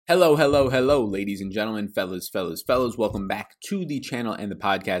Hello, ladies and gentlemen, fellas. Welcome back to the channel and the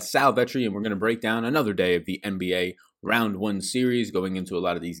podcast. Sal Vetri, and we're going to break down another day of the NBA Round 1 series, going into a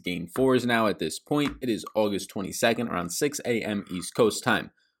lot of these Game 4s now at this point. It is August 22nd, around 6 a.m. East Coast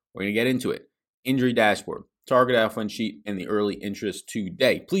time. We're going to get into it. Injury dashboard, target offense sheet, and the early interest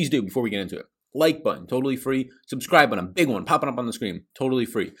today. Please do, before we get into it, like button, totally free. Subscribe button, big one, popping up on the screen, totally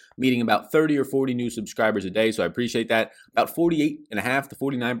free. Meeting about 30 or 40 new subscribers a day, so I appreciate that. About 48.5 to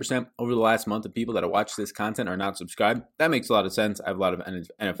 49% over the last month of people that have watched this content are not subscribed. That makes a lot of sense. I have a lot of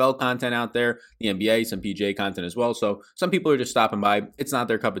NFL content out there, the NBA, some PGA content as well. So some people are just stopping by. It's not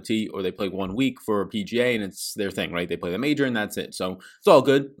their cup of tea, or they play 1 week for a PGA and it's their thing, right? They play the major and that's it. So it's all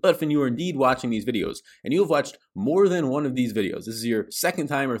good. But when you are indeed watching these videos and you have watched more than one of these videos, this is your second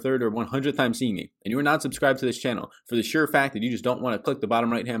time or third or 100th time seeing me, and you are not subscribed to this channel for the sure fact that you just don't want to click the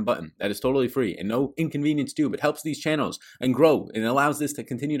bottom right hand button, that is totally free and no inconvenience to you, but helps these channels and grow and allows this to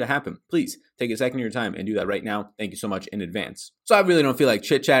continue to happen. Please take a second of your time and do that right now. Thank you so much in advance. So I really don't feel like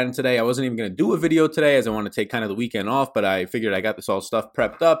chit-chatting today. I wasn't even going to do a video today as I want to take kind of the weekend off, but I figured I got this all stuff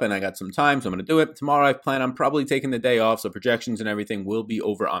prepped up and I got some time, so I'm going to do it. Tomorrow I plan on probably taking the day off, so projections and everything will be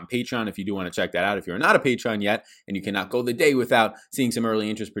over on Patreon if you do want to check that out. If you're not a Patreon yet and you cannot go the day without seeing some early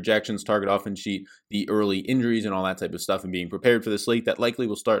interest projections, target offense sheet, the early injuries and all that type of stuff, and being prepared for the slate that likely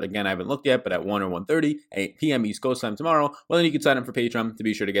will start, again, I haven't looked yet, but at 1 or 1:30 p.m. East Coast time tomorrow, well, then you can sign up for Patreon to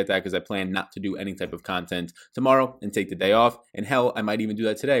be sure to get that, because I plan not to do any type of content tomorrow and take the day off. And hell, I might even do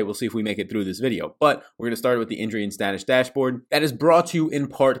that today. We'll see if we make it through this video. But we're going to start with the injury and status dashboard. That is brought to you in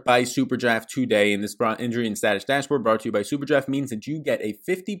part by SuperDraft today. And this injury and status dashboard brought to you by SuperDraft means that you get a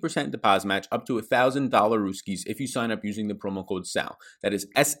 50% deposit match up to $1,000 Rooskies if you sign up using the promo code SAL. That is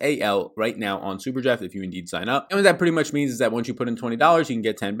SAL right now on SuperDraft if you indeed sign up. And what that pretty much means is that once you put in $20, you can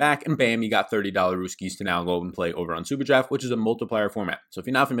get 10 back, and bam, you got $30 Rooskies to now go and play over on SuperDraft, which is a multiplier format. So if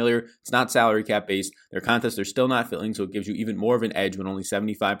you're not familiar, it's not salary cap based. Their contests are still not filling, so it gives you even more of an edge when only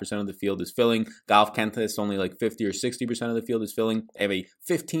 75% of the field is filling. Golf contests, only like 50 or 60% of the field is filling. They have a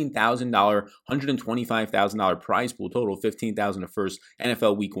 $15,000, $125,000 prize pool total, $15,000 of first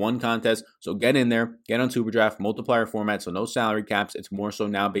NFL Week 1 contest. So get in there, get on SuperDraft, multiplier format, so no salary caps. It's more so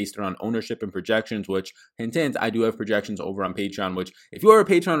now based around ownership and projections, which, hint, hint, I do have projections over on Patreon, which if you are a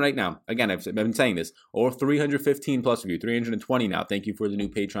Patreon right now, again, I've been saying this, or 315 plus of you, 320 now. Thank you for the new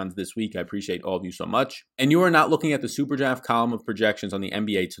patrons this week. I appreciate all of you so much. And you are not looking at the SuperDraft column of projections on the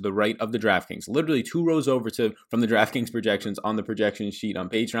NBA to the right of the DraftKings, literally 2 rows over from the DraftKings projections on the projection sheet on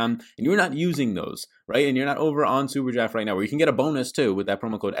Patreon, and you're not using those, right? And you're not over on SuperDraft right now, where you can get a bonus too with that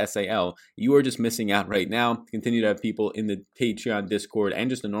promo code SAL. You are just missing out right now. Continue to have people in the Patreon Discord and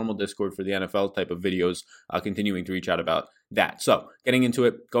just a normal Discord for the NFL type of videos continuing to reach out about that. So getting into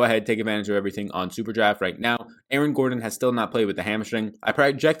it, go ahead, take advantage of everything on SuperDraft right now. Aaron Gordon has still not played with the hamstring. I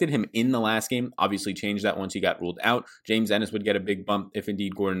projected him in the last game, obviously changed that once he got ruled out. James Ennis would get a big bump if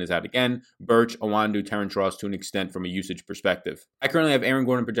indeed Gordon is out again. Birch, Owandu, Terrence Ross to an extent from a usage perspective. I currently have Aaron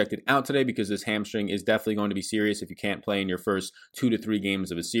Gordon projected out today because this hamstring is definitely going to be serious if you can't play in your first 2 to 3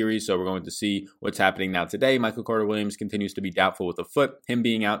 games of a series. So we're going to see what's happening now today. Michael Carter-Williams continues to be doubtful with a foot. Him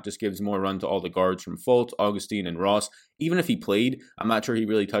being out just gives more run to all the guards from Fultz, Augustine, and Ross. Even if he played, I'm not sure he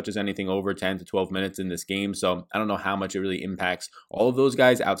really touches anything over 10 to 12 minutes in this game, so I don't know how much it really impacts all of those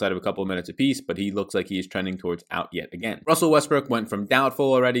guys outside of a couple of minutes apiece, but he looks like he is trending towards out yet again. Russell Westbrook went from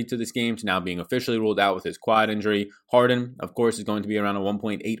doubtful already to this game to now being officially ruled out with his quad injury. Harden, of course, is going to be around a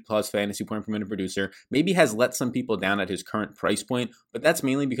 1.8 plus fantasy point per minute producer. Maybe has let some people down at his current price point, but that's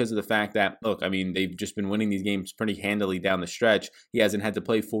mainly because of the fact that, look, I mean, they've just been winning these games pretty handily down the stretch. He hasn't had to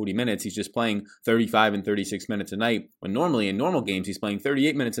play 40 minutes. He's just playing 35 and 36 minutes a night, when normally in normal games he's playing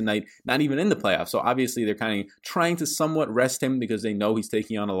 38 minutes a night, not even in the playoffs. So obviously they're kind of trying to somewhat rest him because they know he's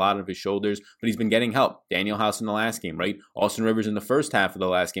taking on a lot of his shoulders, but he's been getting help. Daniel House in the last game, right? Austin Rivers in the first half of the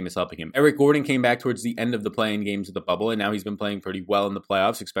last game is helping him. Eric Gordon came back towards the end of the play-in games of the bubble, and now he's been playing pretty well in the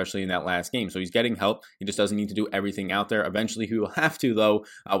playoffs, especially in that last game. So he's getting help. He just doesn't need to do everything out there. Eventually he will have to, though.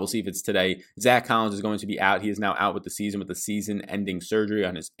 We'll see if it's today. Zach Collins is going to be out. He is now out with the season-ending surgery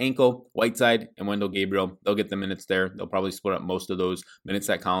on his ankle. Whiteside and Wendell Gabriel, they'll get the minutes there. They'll probably split up most of those minutes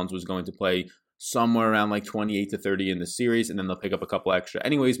that Collins was going to play somewhere around like 28 to 30 in the series, and then they'll pick up a couple extra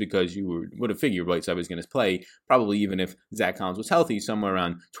anyways, because you would have figured Whiteside was going to play, probably even if Zach Collins was healthy, somewhere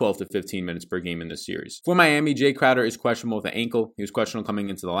around 12 to 15 minutes per game in this series. For Miami, Jay Crowder is questionable with an ankle. He was questionable coming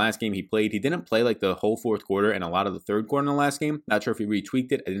into the last game. He played. He didn't play like the whole fourth quarter and a lot of the third quarter in the last game. Not sure if he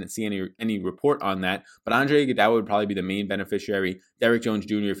retweaked it. I didn't see any report on that, but Andre Iguodala would probably be the main beneficiary. Derrick Jones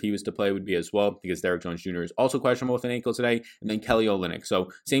Jr., if he was to play, would be as well, because Derrick Jones Jr. is also questionable with an ankle today, and then Kelly Olynyk. So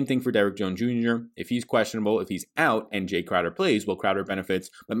same thing for Derrick Jones Jr. Jr. If he's questionable, if he's out and Jay Crowder plays, well, Crowder benefits,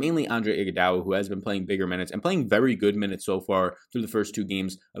 but mainly Andre Iguodala, who has been playing bigger minutes and playing very good minutes so far through the first 2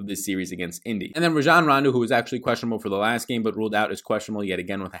 games of this series against Indy. And then Rajon Rondo, who was actually questionable for the last game, but ruled out as questionable yet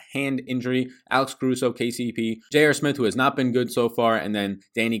again with a hand injury. Alex Caruso, KCP, J.R. Smith, who has not been good so far, and then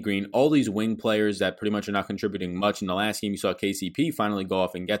Danny Green, all these wing players that pretty much are not contributing much. In the last game, you saw KCP finally go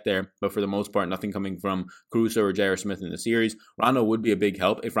off and get there, but for the most part, nothing coming from Caruso or J.R. Smith in the series. Rondo would be a big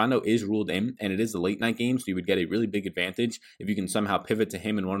help. If Rondo is ruled in, and it is the late night game, so you would get a really big advantage if you can somehow pivot to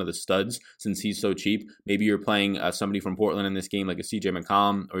him in one of the studs, since he's so cheap. Maybe you're playing somebody from Portland in this game, like a CJ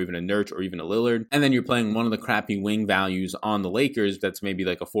McCollum, or even a Nurch, or even a Lillard, and then you're playing one of the crappy wing values on the Lakers that's maybe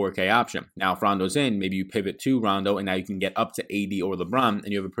like a 4K option. Now, if Rondo's in, maybe you pivot to Rondo, and now you can get up to AD or LeBron,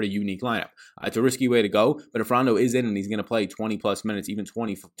 and you have a pretty unique lineup. It's a risky way to go, but if Rondo is in and he's going to play 20 plus minutes, even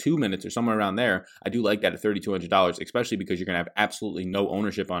 22 minutes or somewhere around there, I do like that at $3,200, especially because you're going to have absolutely no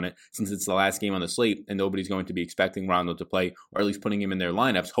ownership on it since it's the last game on the slate and nobody's going to be expecting Rondo to play, or at least putting him in their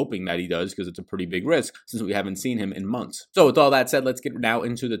lineups, hoping that he does, because it's a pretty big risk since we haven't seen him in months. So with all that said, let's get now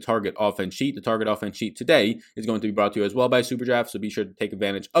into the target offense sheet. The target offense sheet today is going to be brought to you as well by SuperDraft, so be sure to take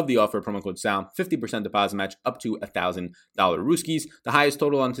advantage of the offer, promo code SAL, 50% deposit match up to $1,000 Rooskies. The highest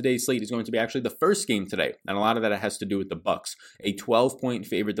total on today's slate is going to be actually the first game today, and a lot of that has to do with the Bucks. A 12-point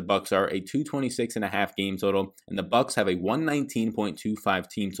favorite the Bucks are, a 226.5 game total, and the Bucks have a 119.25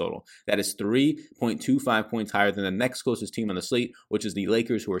 team total. That is 3.25 points higher than the next closest team on the slate, which is the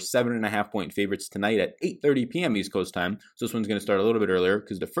Lakers, who are 7.5 point favorites tonight at 8:30 p.m. East Coast time. So this one's going to start a little bit earlier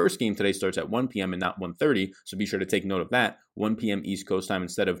because the first game today starts at 1 p.m. and not 1:30. So be sure to take note of that. 1 p.m. East Coast time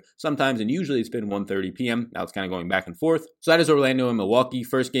instead of sometimes, and usually it's been 1:30 p.m. Now it's kind of going back and forth. So that is Orlando and Milwaukee.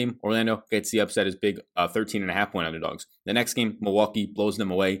 First game, Orlando gets the upset as big 13.5 point underdogs. The next game, Milwaukee blows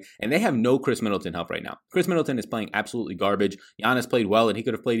them away, and they have no Chris Middleton help right now. Chris Middleton is playing absolutely garbage. Giannis played well, and he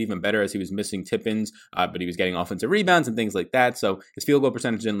could have played even better as he was missing tip-ins, but he was getting offensive rebounds and things like that. So his field goal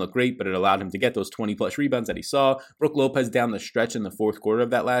percentage didn't look great, but it allowed him to get those 20-plus rebounds that he saw. Brook Lopez down the stretch in the fourth quarter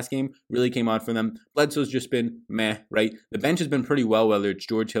of that last game really came on for them. Bledsoe's just been meh, right? The bench has been pretty well, whether it's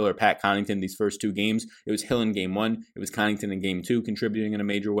George Hill or Pat Connaughton these first 2 games. It was Hill in game 1. It was Connaughton in game 2, contributing in a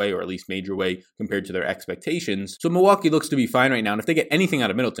major way, or at least major way compared to their expectations. So Milwaukee looks to be fine right now. And if they get anything out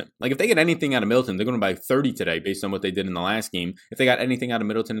of Middleton, they're going to buy 30 today based on what they did in the last game. If they got anything out of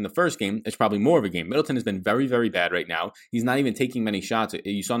Middleton in the first game, it's probably more of a game. Middleton has been very, very bad right now. He's not even taking many shots.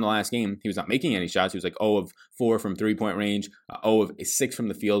 You saw in the last game, he was not making any shots. He was like 0 of 4 from 3-point range, 0 of 6 from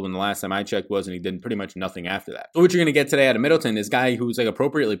the field when the last time I checked was, and he did pretty much nothing after that. So what you're going to get today out of Middleton is a guy who's like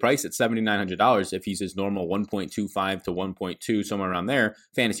appropriately priced at $7,900 if he's his normal 1.25 to 1.2, somewhere around there,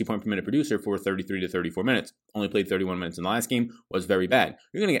 fantasy point per minute producer for 33 to 34 minutes. Only played 31 minutes in the last game, was very bad.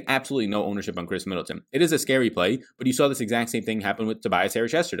 You're going to get absolutely no ownership on Chris Middleton. It is a scary play, but you saw this exact same thing happen with Tobias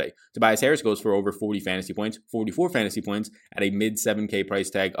Harris yesterday. Tobias Harris goes for over 40 fantasy points, 44 fantasy points at a mid 7K price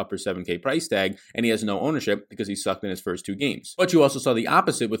tag, upper 7K price tag, and he has no ownership because he sucked in his first 2 games. But you also saw the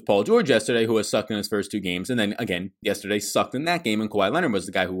opposite with Paul George yesterday, who has sucked in his first 2 games, and then again, yesterday sucked in that game, and Kawhi Leonard was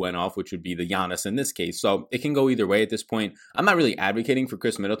the guy who went off, which would be the Giannis in this case. So it can go either way at this point. I'm not really advocating for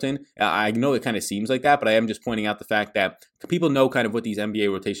Chris Middleton. I know it kind of seems like that, but I am just pointing out the fact that people know kind of what these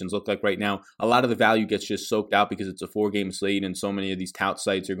NBA rotations look like right now. A lot of the value gets just soaked out because it's a 4-game slate, and so many of these tout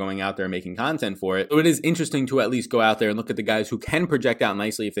sites are going out there and making content for it. So it is interesting to at least go out there and look at the guys who can project out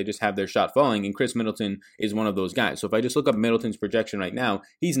nicely if they just have their shot falling, and Chris Middleton is one of those guys. So if I just look up Middleton's projection right now,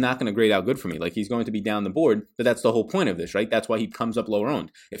 he's not going to grade out good for me. Like, he's going to be down the board, but that's the whole point of this, right? That's why he comes up lower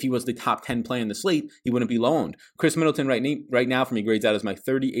owned. If he was the top 10 play in the slate, he wouldn't be low owned. Chris Middleton right now for me grades out as my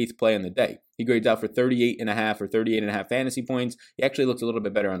 38th play in the day. He grades out for 38.5 or 38.5 fantasy points. He actually looks a little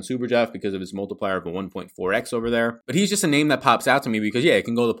bit better on SuperDraft because of his multiplier of a 1.4x over there. But he's just a name that pops out to me because, yeah, it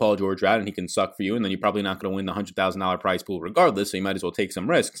can go the Paul George route and he can suck for you, and then you're probably not going to win the $100,000 prize pool regardless, so you might as well take some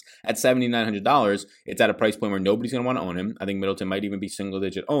risks. At $7,900, it's at a price point where nobody's going to want to own him. I think Middleton might even be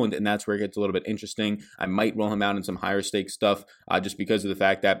single-digit owned, and that's where it gets a little bit interesting. I might roll him out in some higher stakes stuff just because of the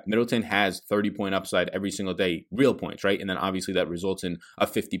fact that Middleton has 30-point upside every single day, real points, right? And then obviously that results in a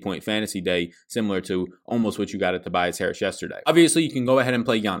 50-point fantasy day, similar to almost what you got at Tobias Harris yesterday. Obviously, you can go ahead and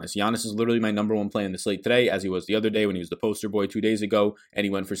play Giannis. Giannis is literally my number 1 play in the slate today, as he was the other day when he was the poster boy 2 days ago, and he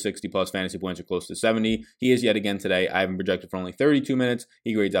went for 60-plus fantasy points or close to 70. He is yet again today. I have him projected for only 32 minutes.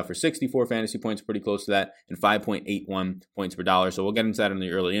 He grades out for 64 fantasy points, pretty close to that, and 5.81 points per dollar. So we'll get into that in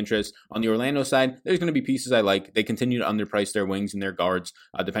the early interest. On the Orlando side, there's going to be pieces I like. They continue to underprice their wings and their guards.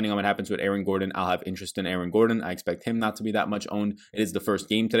 Depending on what happens with Aaron Gordon, I'll have interest in Aaron Gordon. I expect him not to be that much owned. It is the first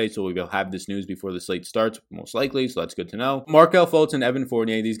game today, so we will have have this news before the slate starts, most likely, so that's good to know. Markelle Fultz and Evan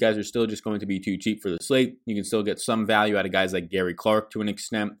Fournier, these guys are still just going to be too cheap for the slate. You can still get some value out of guys like Gary Clark to an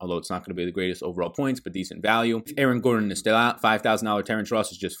extent, although it's not going to be the greatest overall points, but decent value. If Aaron Gordon is still out, $5,000 Terrence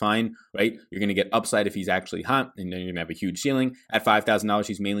Ross is just fine, right? You're going to get upside if he's actually hot, and then you're going to have a huge ceiling. At $5,000,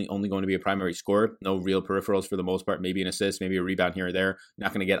 he's mainly only going to be a primary scorer. No real peripherals for the most part, maybe an assist, maybe a rebound here or there. You're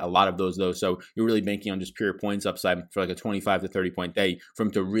not going to get a lot of those though, so you're really banking on just pure points upside for like a 25 to 30 point day for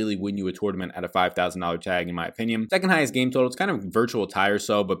him to really win you a tournament at a $5,000 tag, in my opinion. Second highest game total, it's kind of virtual tie or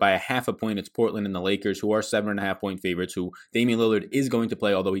so, but by a half a point, it's Portland and the Lakers, who are 7.5 point favorites, who Damian Lillard is going to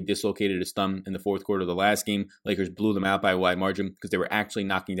play, although he dislocated his thumb in the fourth quarter of the last game. Lakers blew them out by a wide margin because they were actually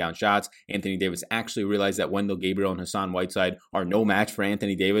knocking down shots. Anthony Davis actually realized that Wendell Gabriel and Hassan Whiteside are no match for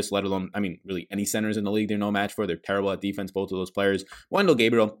Anthony Davis, let alone, really any centers in the league they're no match for. They're terrible at defense, both of those players. Wendell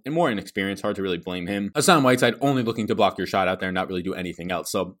Gabriel, and more inexperienced, hard to really blame him. Hassan Whiteside only looking to block your shot out there and not really do anything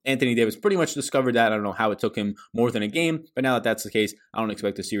else. So Anthony Davis pretty much discovered that. I don't know how it took him more than a game, but now that that's the case, I don't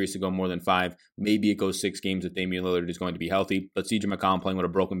expect the series to go more than 5. Maybe it goes 6 games if Damian Lillard is going to be healthy, but CJ McCollum playing with a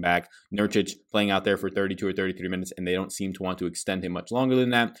broken back, Nurkic playing out there for 32 or 33 minutes, and they don't seem to want to extend him much longer than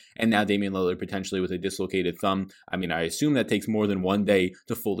that. And now Damian Lillard potentially with a dislocated thumb. I assume that takes more than 1 day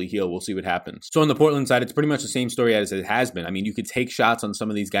to fully heal. We'll see what happens. So on the Portland side, it's pretty much the same story as it has been. You could take shots on some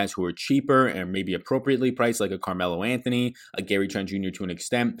of these guys who are cheaper and maybe appropriately priced, like a Carmelo Anthony, a Gary Trent Jr. to an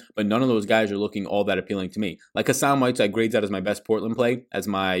extent, but none of those guys are looking all that appealing to me. Like Hassan Whiteside grades out as my best Portland play, as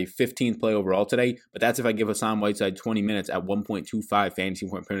my 15th play overall today, but that's if I give Hassan Whiteside 20 minutes at 1.25 fantasy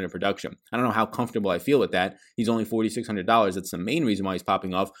point per minute production. I don't know how comfortable I feel with that. He's only $4,600. That's the main reason why he's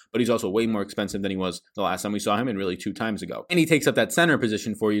popping off, but he's also way more expensive than he was the last time we saw him, and really 2 times ago. And he takes up that center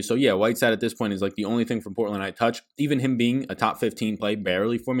position for you. So yeah, Whiteside at this point is like the only thing from Portland I touch. Even him being a top 15 play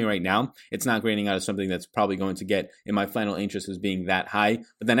barely for me right now, it's not grading out as something that's probably going to get in my final interest as being that high.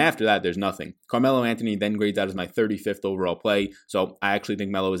 But then after that, there's nothing. Carmelo Anthony then grades out as my 35th overall play. So I actually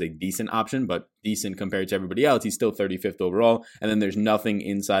think Melo is a decent option, but decent compared to everybody else. He's still 35th overall. And then there's nothing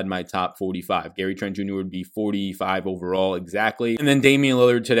inside my top 45. Gary Trent Jr. would be 45 overall exactly. And then Damian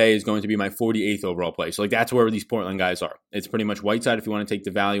Lillard today is going to be my 48th overall play. So that's where these Portland guys are. It's pretty much Whiteside if you want to take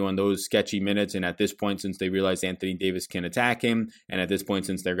the value on those sketchy minutes. And at this point, since they realized Anthony Davis can attack him, and at this point,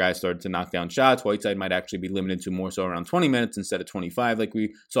 since their guys started to knock down shots, Whiteside might actually be limited to more so around 20 minutes instead of 25 like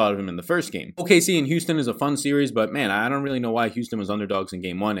we saw out of him in the first game. OKC and Houston is a fun series, but man, I don't really know why Houston was underdogs in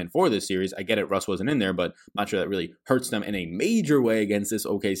game 1. And for this series, I get it, Russ wasn't in there, but I'm not sure that really hurts them in a major way against this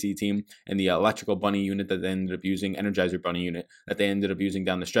OKC team. And the electrical bunny unit that they ended up using, Energizer bunny unit that they ended up using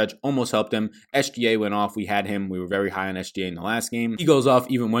down the stretch, almost helped them. SGA went off. We had him. We were very high on SGA in the last game. He goes off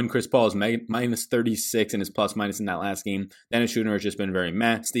even when Chris Paul is minus 36 and is plus minus in that last game. Dennis Schroeder has just been very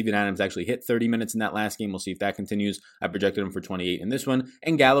meh. Steven Adams actually hit 30 minutes in that last game. We'll see if that continues. I projected him for 28 in this one.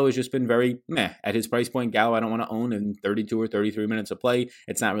 And Gallo has just been very meh. At his price point, Gallo I don't want to own in 32 or 33 minutes of play.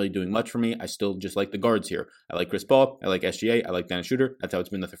 It's not really doing much for me. I still just like the guards here. I like Chris Paul. I like SGA. I like Dennis Schroeder. That's how it's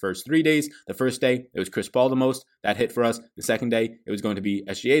been the first 3 days. The first day, it was Chris Paul the most. That hit for us. The second day, it was going to be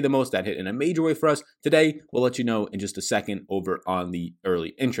SGA the most. That hit in a major way for us. Today, we'll let you know in just a second over on the early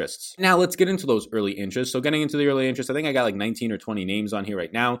interests. Now, let's get into those early interests. So getting into the early interests, I think I got like 19 or 20 names on here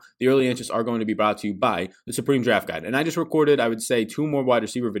right now. The early interests are going to be brought to you by the Supreme Draft Guide. And I just recorded, I would say, 2 more wide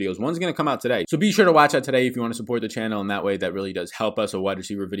receiver videos. One's going to come out today. So be sure to watch that today if you want to support the channel. And that way, that really does help us. A wide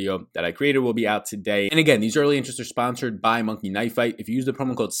receiver video that I created will be out today. And again, these early interests are sponsored by Monkey Knife Fight. If you use the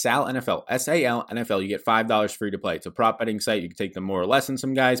promo code SALNFL, S-A-L-N-F-L, you get $5 free to play. It's a prop betting site. You can take them more or less in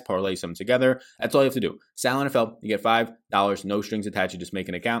some guys, parlay some together. That's all you have to do. SALNFL, you get $5, no strings attached. You just make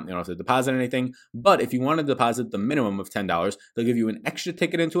an account. You don't have to deposit anything. But if you want to deposit the minimum of $10, they'll give you an extra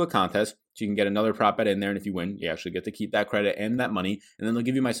ticket into a contest. So you can get another prop bet in there, and if you win, you actually get to keep that credit and that money. And then they'll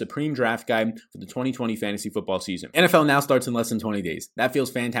give you my Supreme Draft Guide for the 2020 fantasy football season. NFL now starts in less than 20 days. That feels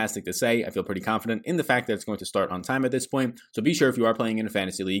fantastic to say. I feel pretty confident in the fact that it's going to start on time at this point. So be sure if you are playing in a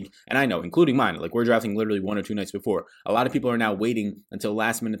fantasy league, and I know, including mine, like we're drafting literally 1 or 2 nights before. A lot of people are now waiting until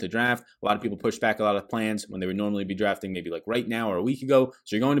last minute to draft. A lot of people push back a lot of plans when they would normally be drafting maybe like right now or a week ago.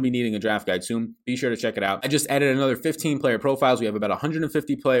 So you're going to be needing a draft guide soon. Be sure to check it out. I just added another 15 player profiles. We have about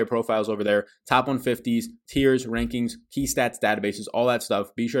 150 player profiles over there. Top 150s, tiers, rankings, key stats, databases, all that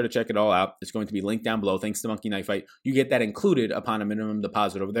stuff. Be sure to check it all out. It's going to be linked down below. Thanks to Monkey Knife Fight. You get that included upon a minimum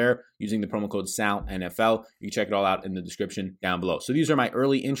deposit over there. using the promo code SALNFL. You can check it all out in the description down below. So these are my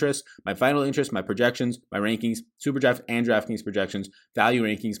early interests, my final interests, my projections, my rankings, SuperDraft and DraftKings projections, value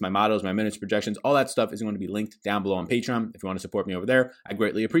rankings, my mottos, my minutes projections. All that stuff is going to be linked down below on Patreon. If you want to support me over there, I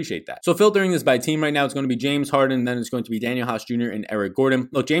greatly appreciate that. So filtering this by team right now, it's going to be James Harden, then it's going to be Daniel House Jr. and Eric Gordon.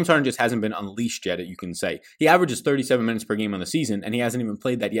 Look, James Harden just hasn't been unleashed yet, you can say. He averages 37 minutes per game on the season, and he hasn't even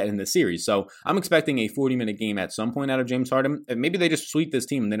played that yet in the series. So I'm expecting a 40-minute game at some point out of James Harden. And maybe they just sweep this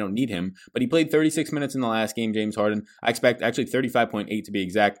team and they don't need him, but he played 36 minutes in the last game, James Harden. I expect actually 35.8 to be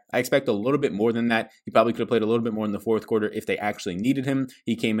exact. I expect a little bit more than that. He probably could have played a little bit more in the fourth quarter if they actually needed him.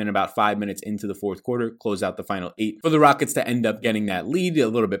 He came in about 5 minutes into the fourth quarter, closed out the final 8 for the Rockets to end up getting that lead a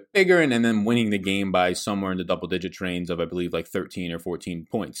little bit bigger and then winning the game by somewhere in the double-digit range of, I believe, like 13 or 14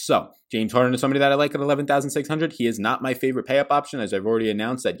 points. So James Harden is somebody that I like at 11,600. He is not my favorite pay-up option, as I've already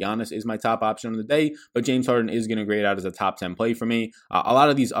announced that Giannis is my top option of the day, but James Harden is going to grade out as a top 10 play for me. A lot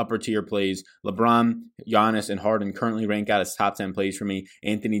of these upper tier plays, LeBron, Giannis, and Harden currently rank out as top 10 plays for me.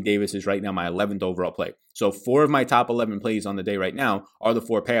 Anthony Davis is right now my 11th overall play. So 4 of my top 11 plays on the day right now are the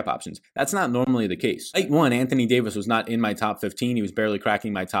 4 pay-up options. That's not normally the case. Night 1, Anthony Davis was not in my top 15. He was barely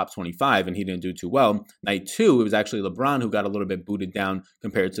cracking my top 25, and he didn't do too well. Night 2, it was actually LeBron who got a little bit booted down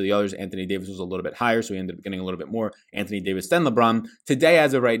compared to the others. Anthony Davis was a little bit higher, so he ended up getting a little bit more Anthony Davis than LeBron. Today,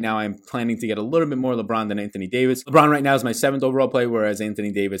 as of right now, I'm planning to get a little bit more LeBron than Anthony Davis. LeBron right now is my 7th overall play, whereas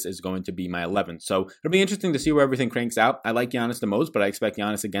Anthony Davis is going to be my 11th. So it'll be interesting to see where everything cranks out. I like Giannis the most, but I expect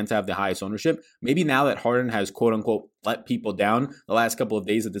Giannis again to have the highest ownership. Maybe now that Harden has quote-unquote let people down the last couple of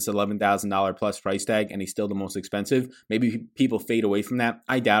days at this $11,000 plus price tag, and he's still the most expensive. Maybe people fade away from that.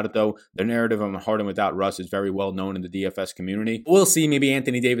 I doubt it, though. The narrative on Harden without Russ is very well known in the DFS community. We'll see. Maybe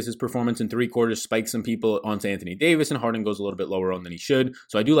Anthony Davis's performance in 3 quarters spikes some people onto Anthony Davis, and Harden goes a little bit lower on than he should.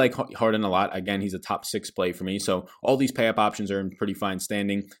 So I do like Harden a lot. Again, he's a top 6 play for me. So all these pay-up options are in pretty fine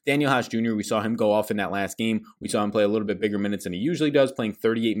standing. Daniel House Jr., we saw him go off in that last game. We saw him play a little bit bigger minutes than he usually does, playing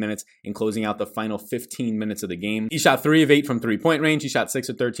 38 minutes and closing out the final 15 minutes of the game. He shot 3 of 8 from 3-point range. He shot 6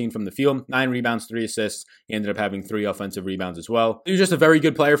 of 13 from the field, 9 rebounds, 3 assists. He ended up having 3 offensive rebounds as well. He was just a very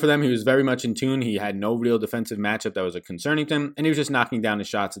good player for them. He was very much in tune. He had no real defensive matchup that was concerning to him, and he was just knocking down his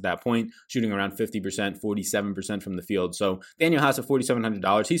shots at that point, shooting around 50%, 47% from the field. So Daniel House at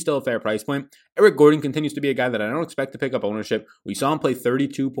 $4,700. He's still a fair price point. Eric Gordon continues to be a guy that I don't expect to pick up ownership. We saw him play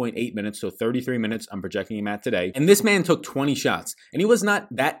 32.8 minutes, so 33 minutes I'm projecting him at today. And this man took 20 shots, and he was not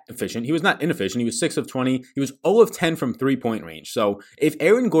that efficient. He was not inefficient. He was 6 of 20. He was 0 of 10 from 3-point range. So if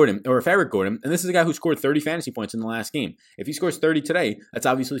Eric Gordon, and this is a guy who scored 30 fantasy points in the last game, if he scores 30 today, that's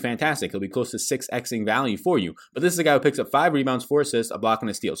obviously fantastic. He'll be close to 6xing value for you. But this is a guy who picks up 5 rebounds, 4 assists, a block, and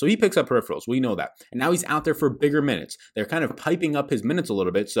a steal. So he picks up peripherals. We know that. And now he's out there for bigger minutes. They're kind of piping up his minutes a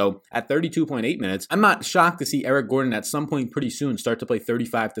little bit. So at 32.8 minutes, I'm not shocked to see Eric Gordon at some point pretty soon start to play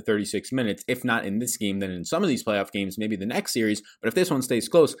 35 to 36 minutes. If not in this game, then in some of these playoff games, maybe the next series. But if this one stays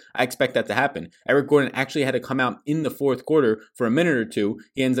close, I expect that to happen. Eric Gordon actually had to come out in the fourth quarter for a minute or two.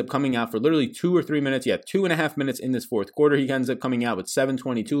 He ends up coming out for literally 2 or 3 minutes. Yeah, 2.5 minutes in this fourth quarter. He ends up coming out with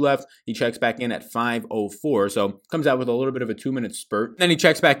 7:22 left. He checks back in at 5:04. So comes out with a little bit of a 2-minute spurt. Then he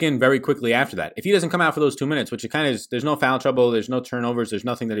checks back in very quickly after that. If he doesn't come out for those 2 minutes, which it kind of is, there's no foul trouble, there's no turnovers, there's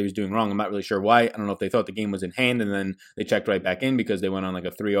nothing that he was doing wrong. I'm not really sure why. I don't know if they thought the game was in hand and then they checked right back in because they went on like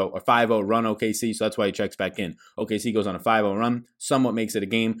a 3-0 or 5-0 run OKC. So that's why he checks back in. OKC goes on a 5-0 run, somewhat makes it a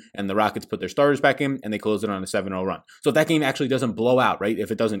game, and the Rockets put their starters back in and they close it on a 7-0 run. So if that game actually doesn't blow out, right?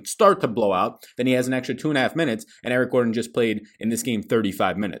 If it doesn't start to blow out, then he has an extra 2.5 minutes, and Eric Gordon just played in this game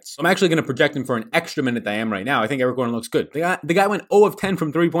 35 minutes. So I'm actually going to project him for an extra minute than I am right now. I think Eric Gordon looks good. The guy went 0 of 10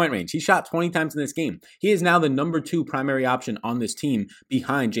 from 3-point range. He shot 20 times in this game. He is now the number 2 primary option on this team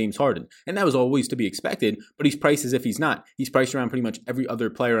behind James Harden. And that was always to be expected, but he's priced as if he's not. He's priced around pretty much every other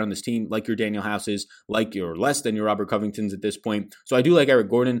player on this team, like your Daniel Houses, like your less than your Robert Covingtons at this point. So I do like Eric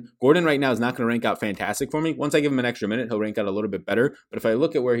Gordon. Gordon right now is not going to rank out fantastic for me. Once I give him an extra minute, he'll rank out a little bit better. But if I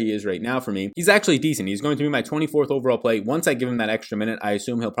look at where he is right now for me, he's actually decent. He's going to be my 24th overall play. Once I give him that extra minute, I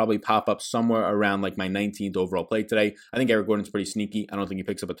assume he'll probably pop up somewhere around like my 19th overall play today. I think Eric Gordon's pretty sneaky. I don't think he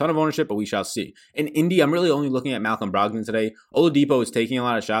picks up a ton of ownership, but we shall see. In Indy, I'm really only looking at Malcolm Brogdon today. Oladipo is taking a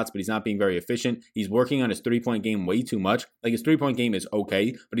lot of shots, but he's not being very efficient. He's working on his 3-point game way too much. Like his 3-point game is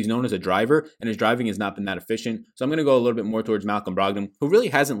okay, but he's known as a driver, and his driving has not been that efficient. So I'm going to go a little bit more towards Malcolm Brogdon, who really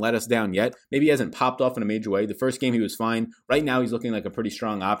hasn't let us down yet. Maybe he hasn't popped off in a major way. The first game, he was fine. Right now, he's looking like a pretty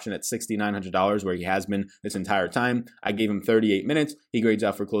strong option at $6,900, where he has been this entire time. I gave him 38 minutes. He grades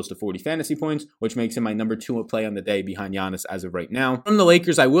out for close to 40 fantasy points, which makes him my number 2 play on the day behind Giannis as of right now. From the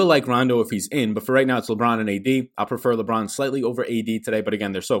Lakers, I will like Rondo if he's in, but for right now, it's LeBron and AD. I'll prefer LeBron slightly over AD today, but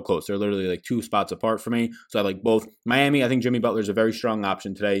again, they're so close. They're literally like 2 spots apart for me, so I like both. Miami, I think Jimmy Butler is a very strong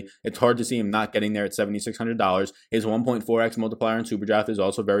option today. It's hard to see him not getting there at $7,600. His 1.4x multiplier in Superdraft is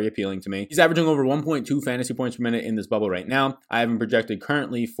also very appealing to me. He's averaging over 1.2 fantasy points per minute in this bubble right now. I have him projected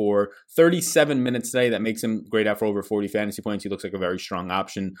currently for 37 minutes today. That makes him grade out for over 40 fantasy points. He looks like a very strong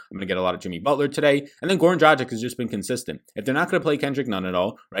option. I'm going to get a lot of Jimmy Butler today. And then Goran Dragic has just been consistent. If they're not going to play Kendrick Nunn at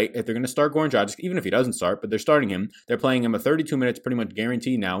all, right? If they're going to start Goran Dragic, even if he doesn't start, but they're starting him, they're playing him a 32 minutes pretty much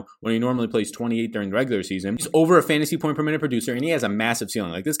guaranteed now, when he normally plays 28 during the regular season. He's over a fantasy point per minute producer, and he has a massive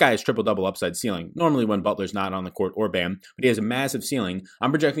ceiling. Like, this guy has triple-double upside ceiling, normally when Butler's not on the court or Bam, but he has a massive ceiling.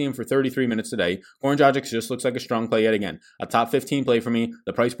 I'm projecting him for 33 minutes today. Goran Dragic just looks like a strong play yet again. A top 15 play for me.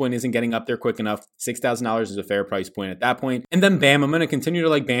 The price point isn't getting up there quick enough. $6,000 is a fair price point at that point. And then Bam, I'm going to continue to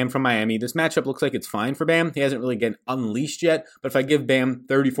like Bam from Miami. This matchup looks like it's fine for Bam. He hasn't really get unleashed yet, but if I give Bam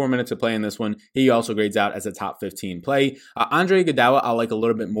 34 minutes of play in this one, he also grades out as a top 15 play. Andre Iguodala, I'll like a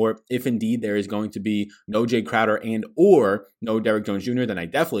little bit more. If indeed there is going to be no Jay Crowder and or no Derrick Jones Jr., then I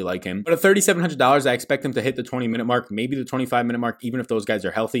definitely like him. But at $3,700, I expect him to hit the 20-minute mark, maybe the 25-minute mark, even if those guys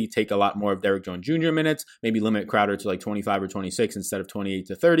are healthy. Take a lot more of Derrick Jones Jr. minutes, maybe limit Crowder to like 25 or 26 instead of 28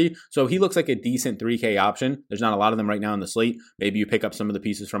 to 30. So he looks like a decent 3K option. There's not a lot of them right now in the slate. Maybe you pick up some of the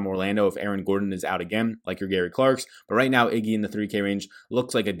pieces from Orlando if Aaron Gordon is out again, like your Gary Clarks. But right now, Iggy in the 3K range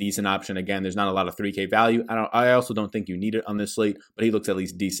looks like a decent option. Again, there's not a lot of 3K value. I also don't think you need it on this slate, but he looks at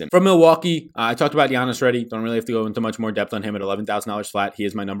least decent. From Milwaukee, I talked about Giannis already. Don't really have to go into much more depth on him at $11,000 flat. He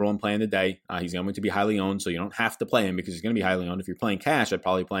is my number 1 play in the day. He's going to be highly owned, so you don't have to play him because he's going to be highly owned. If you're playing cash, I'd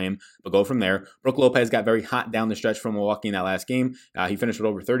probably play him, but go from there. Brook Lopez got very hot down the stretch from Milwaukee in that last game. He finished with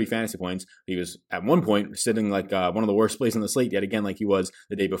over 30 fantasy points. He was at one point sitting like one of the worst plays on the slate yet again, like he was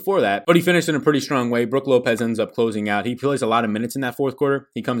the day before that, but he finished in a pretty strong way. Brook Lopez ends up closing out. He plays a lot of minutes in that fourth quarter.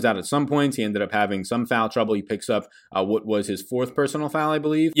 He comes out at some points. He ended up having some foul trouble. He picks up what was his 4th personal foul, I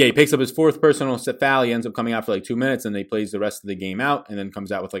believe. Yeah, he picks up his 4th personal foul. He ends up coming out for like 2 minutes, and then he plays the rest of the game out and then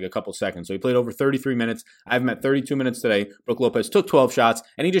comes out with like a couple seconds. So he played over 33 minutes. I have him at 32 minutes today. Brook Lopez took 12 shots,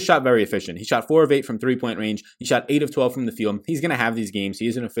 and he just shot very efficient. He shot 4 of 8 from 3-point range. He shot 8 of 12 from the field. He's going to have these games. He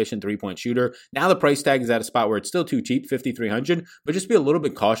is an efficient 3-point shooter. Now the price tag is at a spot where it's still too cheap, $5,300, but just be a little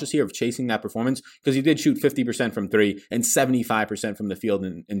bit cautious here of chasing that performance because he did shoot 50% from 3 and 75% from the field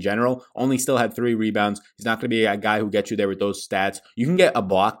in general. Only still had 3 rebounds. He's not going to be a guy who gets you there with those stats. You can get a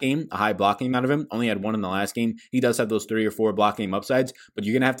block game, a high block game out of him. Only had 1 in the last game. He does have those 3 or 4 block game upsides, but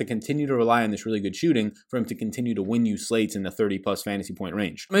you're going to have to continue to rely on this really good shooting for him to continue to win you slates in the 30-plus fantasy point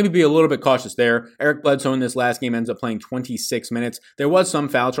range. Maybe be a little bit cautious there. Eric Bledsoe in this last game ends up playing 26 minutes. There was some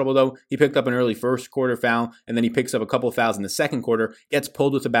foul trouble, though. He picked up an early first quarter foul, and then he picks up a couple fouls in the second quarter, gets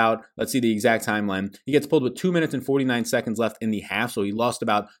pulled with about, let's see the exact timeline. He gets pulled with 2 minutes and 49 seconds left in the half, so he lost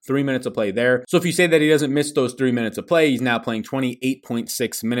about 3 minutes of play there. So if you say that he doesn't miss those 3 minutes of play, he's now playing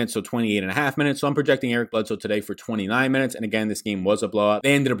 28.6 minutes, so 28 and a half minutes. So I'm projecting Eric Bledsoe today for 29 minutes, and again, this game was a blowout.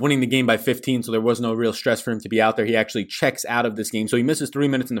 They ended up winning the game by 15, so there was no real stress for him to be out there. He actually checks out of this game, so he misses 3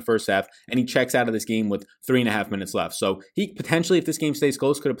 minutes in the first half, and he checks out of this game with 3.5 minutes left. So he potentially, if this game stays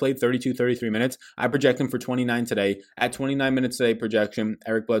close, could have played 32, 33 minutes. I project him for 29 today. At 29 minutes today projection,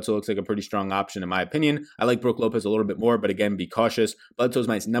 Eric Bledsoe looks like a pretty strong option in my opinion. I like Brook Lopez a little bit more, but again, be cautious. Bledsoe's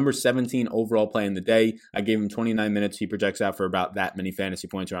my number 17 overall play in the day. I gave him 29 minutes. He projects out for about that many fantasy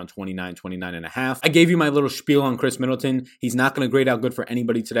points, around 29 and a half. I gave you my little spiel on Chris Middleton. He's not going to grade out good for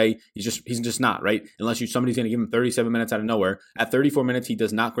anybody today. He's just not, right? Unless somebody's going to give him 37 minutes out of nowhere. At 34 minutes, he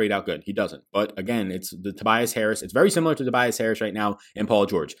does not grade out good. He doesn't. But again, it's the Tobias Harris. It's very similar to Tobias Harris right now and Paul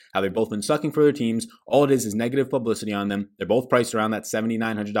George. How they've both been sucking for their teams. All it is negative publicity on them. They're both priced around that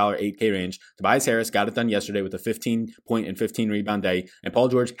 $7,900 8K range. Tobias Harris got it done yesterday with a 15-point and 15-rebound day, and Paul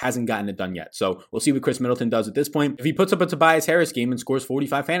George hasn't gotten it done yet. So we'll see what Chris Middleton does at this point. If he puts up a Tobias Harris game and scores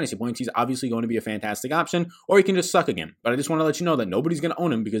 45 fantasy points, he's obviously going to be a fantastic option, or he can just suck again. But I just want to let you know that nobody's going to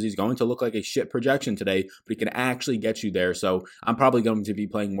own him because he's going to look like a shit projection today, but he can actually get you there. So I'm probably going to be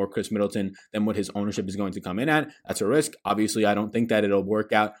playing more Chris Middleton than what his ownership is going to come in at. That's a risk. Obviously, I don't think that it'll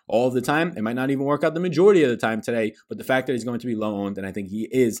work out all of the time. It might not even work out the majority of the time today, but the fact that he's going to be low owned and I think he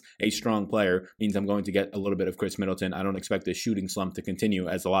is a strong player means I'm going to get a little bit of Chris Middleton. I don't expect this shooting slump to continue,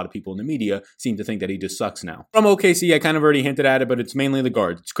 as a lot of people in the media seem to think that he just sucks now. From OKC, I kind of already hinted at it, but it's mainly the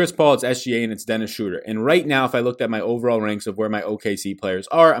guards. It's Chris Paul, it's SGA, and it's Dennis Schroeder. And right now, if I looked at my overall ranks of where my OKC players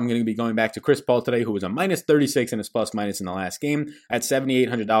are, I'm going to be going back to Chris Paul today, who was a minus 36 and his plus minus in the last game at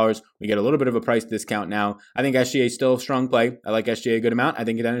 $7,800. We get a little bit of a price price discount now. I think SGA is still a strong play. I like SGA a good amount. I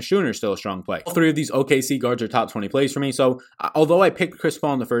think Dennis Schroeder is still a strong play. All three of these OKC guards are top 20 plays for me. So although I picked Chris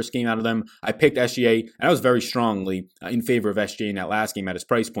Paul in the first game out of them, I picked SGA, and I was very strongly in favor of SGA in that last game at his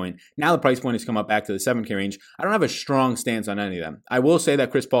price point. Now the price point has come up back to the 7K range. I don't have a strong stance on any of them. I will say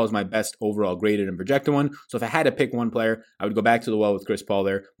that Chris Paul is my best overall graded and projected one. So if I had to pick one player, I would go back to the well with Chris Paul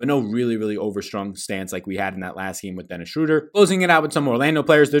there, but no really overstrong stance like we had in that last game with Dennis Schroeder. Closing it out with some Orlando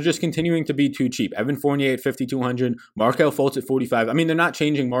players, they're just continuing to be too cheap. Evan Fournier at 5,200, Markelle Fultz at 45. I mean, they're not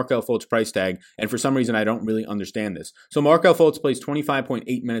changing Markelle Fultz price tag, and for some reason, I don't really understand this. So Markelle Fultz plays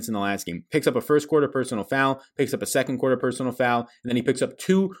 25.8 minutes in the last game, picks up a first quarter personal foul, picks up a second quarter personal foul, and then he picks up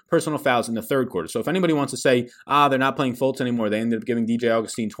 2 personal fouls in the third quarter. So if anybody wants to say, they're not playing Fultz anymore, they ended up giving DJ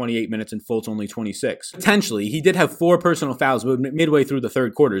Augustine 28 minutes and Fultz only 26. Potentially, he did have 4 personal fouls midway through the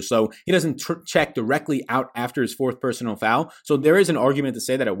third quarter, so he doesn't check directly out after his 4th personal foul. So there is an argument to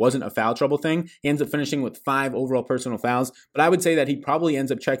say that it wasn't a foul trouble thing. He ends up finishing with 5 overall personal fouls, but I would say that he probably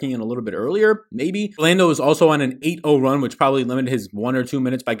ends up checking in a little bit earlier, maybe. Orlando is also on an 8-0 run, which probably limited his 1 or 2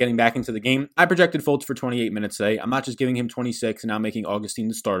 minutes by getting back into the game. I projected Fultz for 28 minutes today. I'm not just giving him 26 and now making Augustine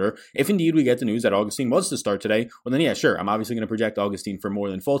the starter. If indeed we get the news that Augustine was to start today, well then yeah, sure, I'm obviously going to project Augustine for more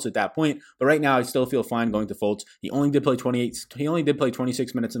than Fultz at that point, but right now I still feel fine going to Fultz. He only did play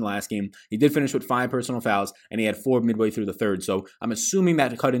 26 minutes in the last game. He did finish with 5 personal fouls, and he had 4 midway through the third, so I'm assuming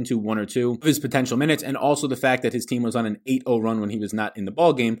that cut into 1 or 2 of his potential minutes, and also the fact that his team was on an 8-0 run when he was not in the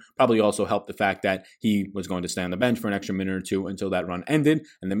ball game probably also helped the fact that he was going to stay on the bench for an extra minute or 2 until that run ended,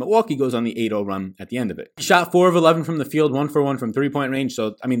 and then Milwaukee goes on the 8-0 run at the end of it. He shot 4 of 11 from the field, 1 for 1 from 3-point range,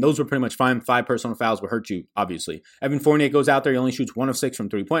 so I mean those were pretty much fine. 5 personal fouls will hurt you, obviously. Evan Fournier goes out there, he only shoots 1 of 6 from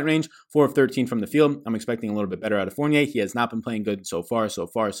 3-point range, 4 of 13 from the field. I'm expecting a little bit better out of Fournier. He has not been playing good so far, so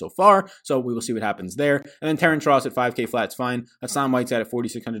we will see what happens there. And then Terrence Ross at 5K flat's fine. Hassan Whiteside at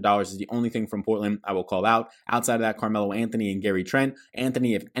 $4,600 is the only thing from Portland I will call out. Outside of that, Carmelo Anthony and Gary Trent.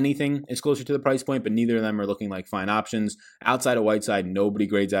 Anthony, if anything, is closer to the price point, but neither of them are looking like fine options. Outside of Whiteside, nobody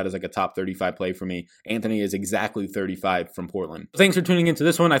grades out as like a top 35 play for me. Anthony is exactly 35 from Portland. Thanks for tuning into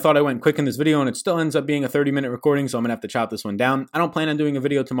this one. I thought I went quick in this video, and it still ends up being a 30-minute recording, so I'm going to have to chop this one down. I don't plan on doing a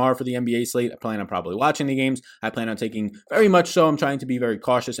video tomorrow for the NBA slate. I plan on probably watching the games. I plan on taking very much so. I'm trying to be very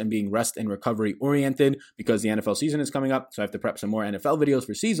cautious and being rest and recovery oriented because the NFL season is coming up, so I have to prep some more NFL videos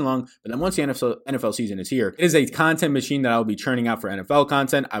for season long. But then once the NFL season is here, it is a content machine that I will be churning out for NFL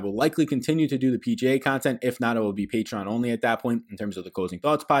content. I will likely continue to do the PGA content. If not, it will be Patreon only at that point in terms of the Closing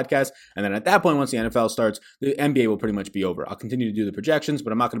Thoughts podcast. And then at that point, once the NFL starts, the NBA will pretty much be over. I'll continue to do the projections,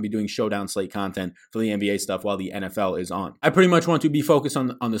 but I'm not going to be doing showdown slate content for the NBA stuff while the NFL is on. I pretty much want to be focused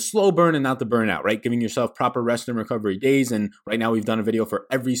on the slow burn and not the burnout, right? Giving yourself proper rest and recovery days. And right now we've done a video for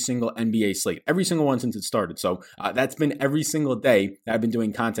every single NBA slate, every single one since it started. So that's been every single day that I've been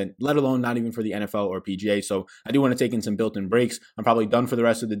doing content, let alone not even for the NFL or PGA. So I do want to take in some built-in breaks. I'm probably done for the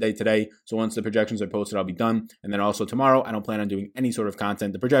rest of the day today. So once the projections are posted, I'll be done. And then also tomorrow, I don't plan on doing any sort of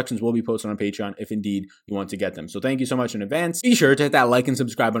content. The projections will be posted on Patreon if indeed you want to get them. So thank you so much in advance. Be sure to hit that like and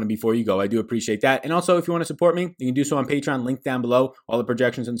subscribe button before you go. I do appreciate that. And also, if you want to support me, you can do so on Patreon, link down below. All the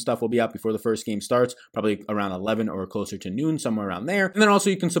projections and stuff will be out before the first game starts, probably around 11 or closer to noon, somewhere around there. And then also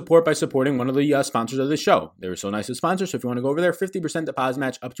you can support by supporting one of the sponsors of the show. They were so nice to sponsor, so if you want to go over there, 50% deposit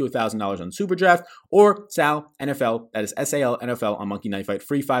match up to $1,000 on Super Draft, or Sal NFL, that is SAL NFL on Monkey Knife Fight,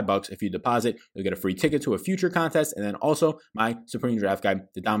 free $5 if you deposit. You'll get a free ticket to a future contest, and then also my Supreme Draft Guide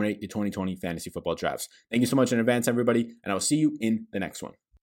to dominate the 2020 fantasy football drafts. Thank you so much in advance, everybody, and I will see you in the next one.